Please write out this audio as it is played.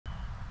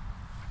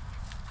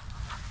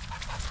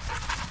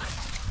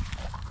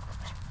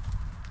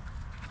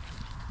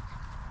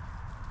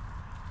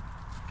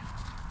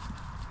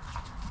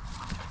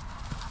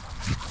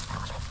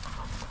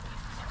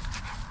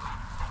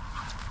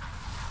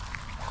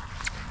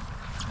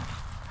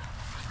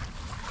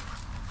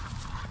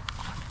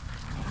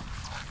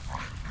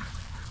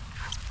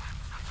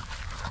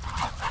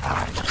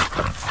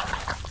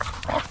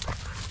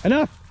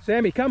Enough!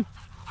 Sammy, come!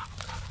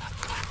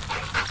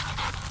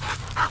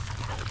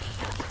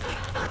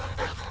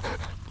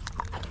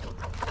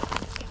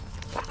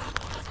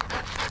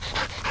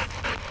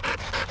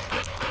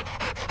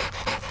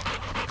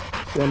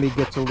 Sammy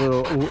gets a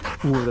little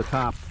over the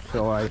top,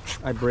 so I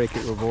break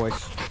it with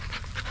voice.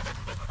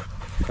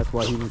 That's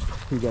why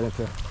he got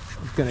into,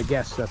 I'm gonna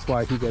guess that's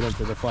why he got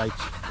into the fights.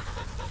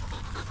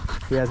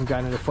 He hasn't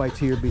gotten into fights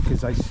here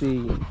because I see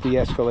the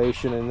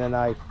escalation and then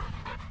I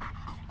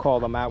call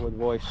them out with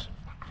voice.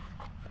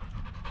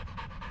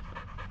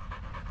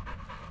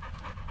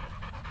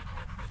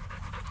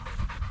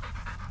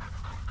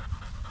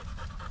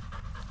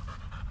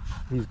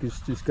 He's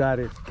just got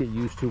to get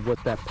used to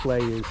what that play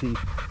is. He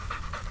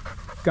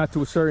got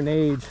to a certain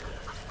age,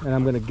 and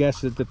I'm going to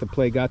guess that the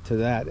play got to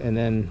that, and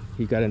then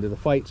he got into the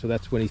fight. So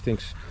that's when he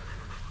thinks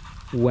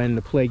when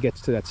the play gets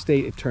to that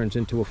state, it turns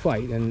into a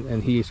fight.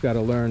 And he's got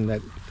to learn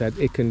that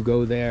it can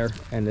go there,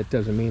 and it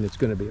doesn't mean it's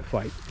going to be a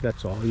fight.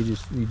 That's all. You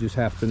just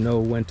have to know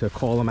when to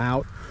call him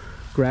out,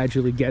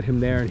 gradually get him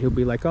there, and he'll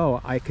be like, oh,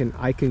 I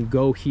can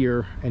go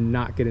here and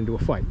not get into a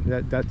fight.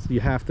 That's you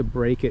have to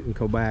break it and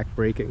go back,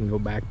 break it and go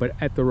back, but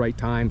at the right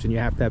times, and you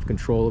have to have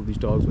control of these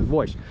dogs with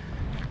voice.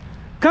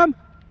 Come!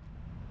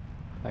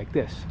 Like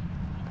this.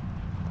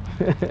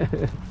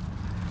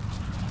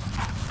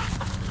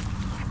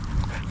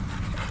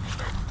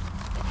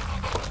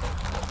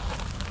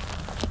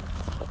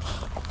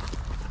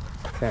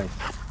 Okay.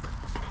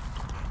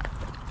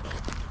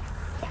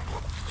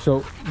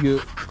 So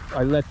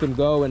I let them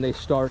go and they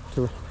start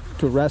to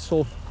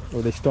wrestle,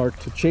 or they start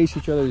to chase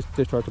each other,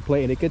 they start to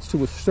play, and it gets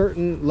to a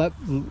certain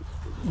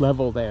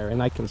level there,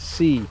 and I can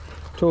see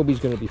Toby's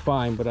going to be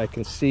fine, but I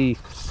can see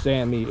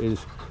Sammy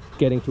is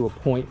getting to a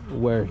point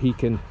where he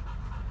can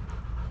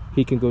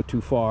go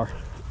too far,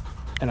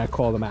 and I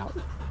call them out.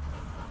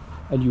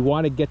 And you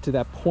want to get to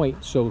that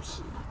point so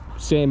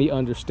Sammy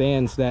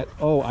understands that,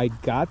 oh, I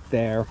got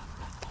there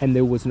and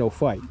there was no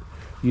fight.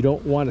 You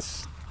don't want to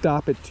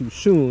stop it too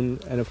soon,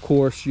 and of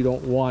course you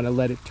don't want to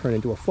let it turn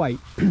into a fight.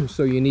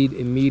 So you need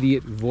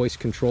immediate voice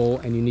control,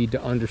 and you need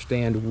to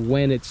understand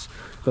when it's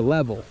the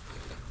level.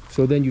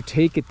 So then you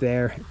take it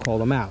there, call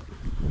them out.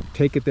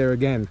 Take it there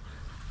again,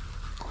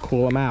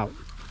 call them out.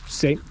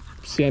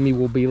 Sammy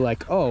will be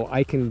like, oh,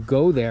 I can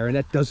go there, and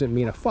that doesn't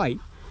mean a fight.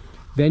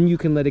 Then you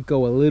can let it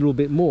go a little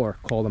bit more,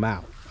 call them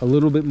out. A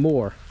little bit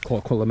more,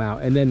 call them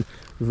out. And then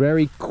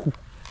very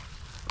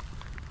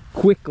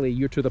quickly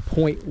you're to the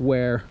point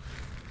where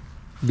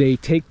they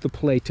take the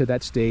play to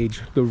that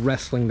stage, the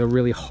wrestling, the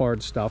really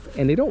hard stuff,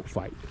 and they don't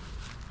fight.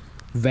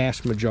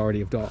 Vast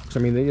majority of dogs. I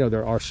mean, you know,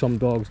 there are some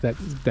dogs that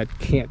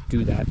can't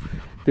do that.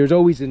 There's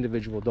always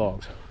individual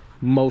dogs.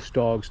 Most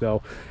dogs,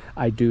 though,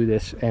 I do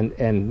this, and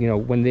you know,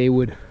 when they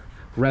would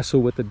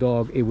wrestle with the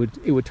dog, it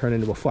would turn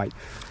into a fight.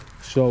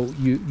 So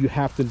you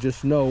have to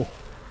just know,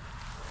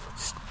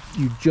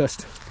 you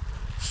just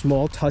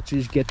small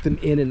touches, get them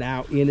in and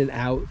out,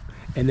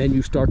 and then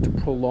you start to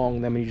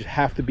prolong them, and you just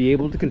have to be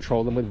able to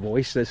control them with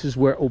voice. This is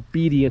where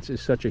obedience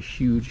is such a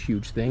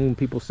huge thing. When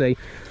people say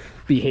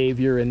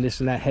behavior and this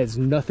and that has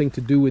nothing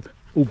to do with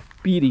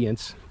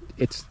obedience,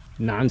 it's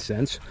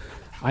nonsense.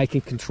 I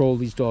can control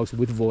these dogs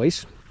with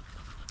voice.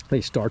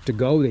 They start to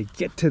go, they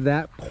get to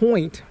that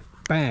point,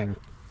 bang,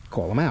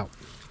 call them out.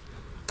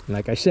 And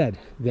like I said,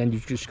 then you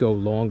just go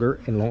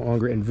longer and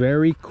longer, and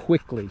very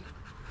quickly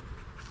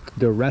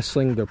they're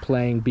wrestling, they're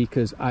playing,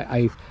 because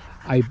I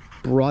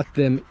brought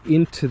them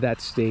into that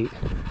state,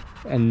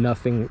 and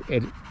nothing,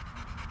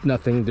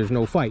 there's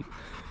no fight.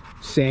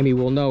 Sammy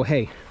will know,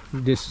 hey,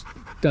 this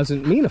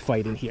doesn't mean a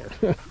fight in here,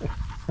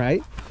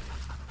 right?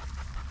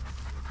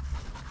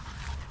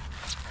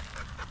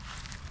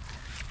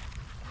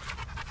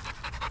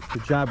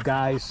 Good job,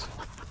 guys.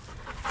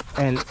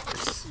 And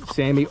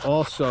Sammy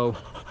also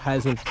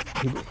hasn't,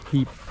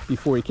 he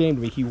before he came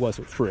to me, he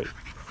wasn't free.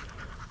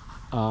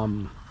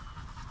 And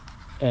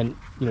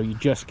you know, you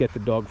just get the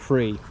dog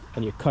free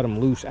and you cut him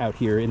loose out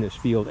here in this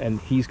field, and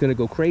he's going to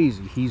go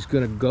crazy. He's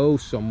going to go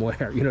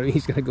somewhere, you know,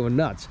 he's going to go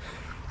nuts.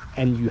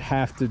 And you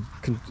have to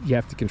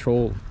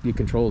control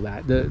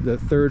that. The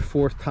third,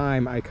 fourth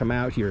time I come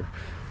out here,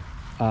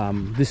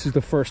 this is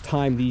the first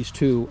time these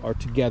two are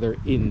together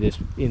in this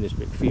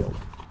big field.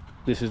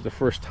 This is the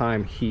first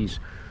time he's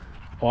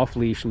off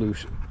leash,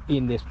 loose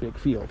in this big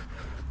field.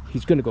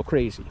 He's going to go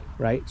crazy,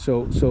 right?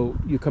 So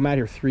you come out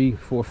here 3,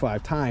 4,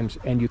 5 times,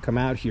 and you come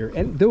out here,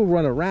 and they'll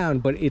run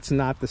around, but it's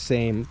not the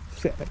same.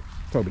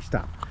 Toby,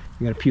 stop!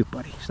 You're gonna puke,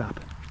 buddy. Stop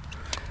it.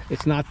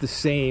 It's not the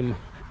same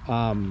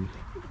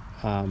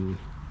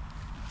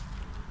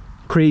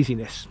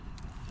craziness.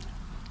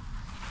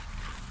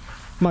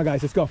 Come on,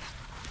 guys, let's go.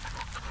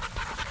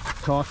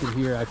 Talking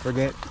here, I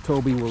forget.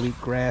 Toby will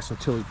eat grass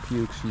until he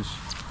pukes.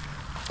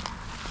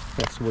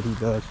 That's what he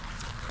does.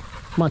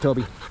 Come on,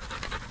 Toby.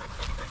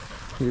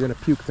 You're gonna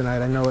puke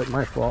tonight. I know it.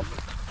 My fault.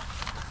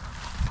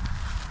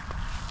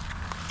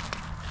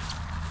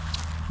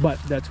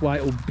 But that's why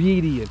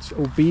obedience.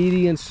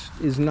 Obedience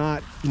is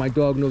not, my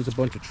dog knows a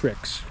bunch of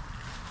tricks.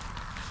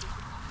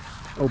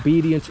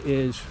 Obedience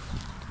is,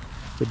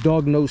 The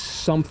dog knows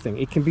something.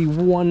 It can be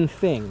one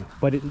thing,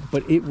 but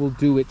it will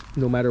do it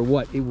no matter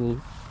what. It will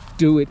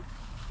do it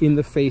in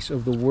the face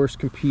of the worst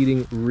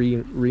competing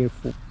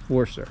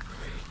reinforcer.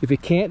 If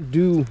it can't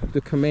do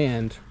the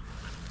command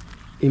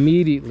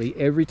immediately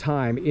every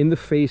time in the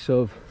face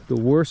of the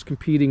worst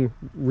competing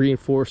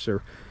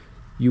reinforcer,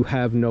 you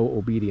have no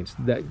obedience.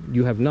 That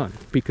you have none,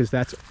 because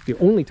that's the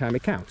only time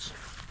it counts.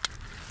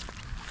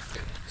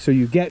 So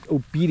you get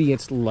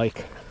obedience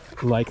like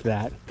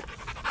that.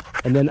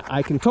 And then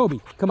I can, Toby,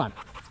 come on,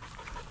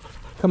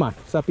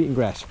 stop eating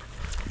grass.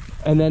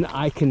 And then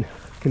I can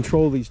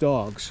control these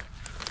dogs,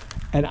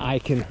 and I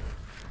can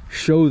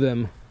show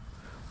them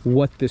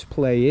what this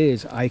play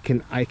is. I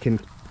can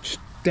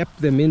step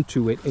them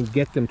into it and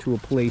get them to a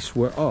place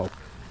where, oh,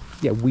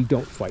 yeah, we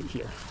don't fight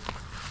here.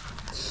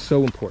 It's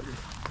so important.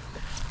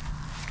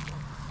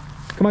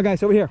 Come on,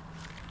 guys, over here.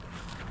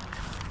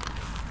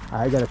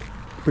 I gotta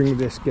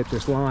get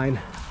this line.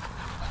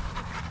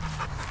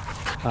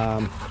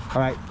 All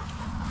right.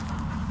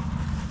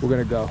 We're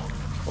gonna go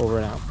over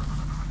and out.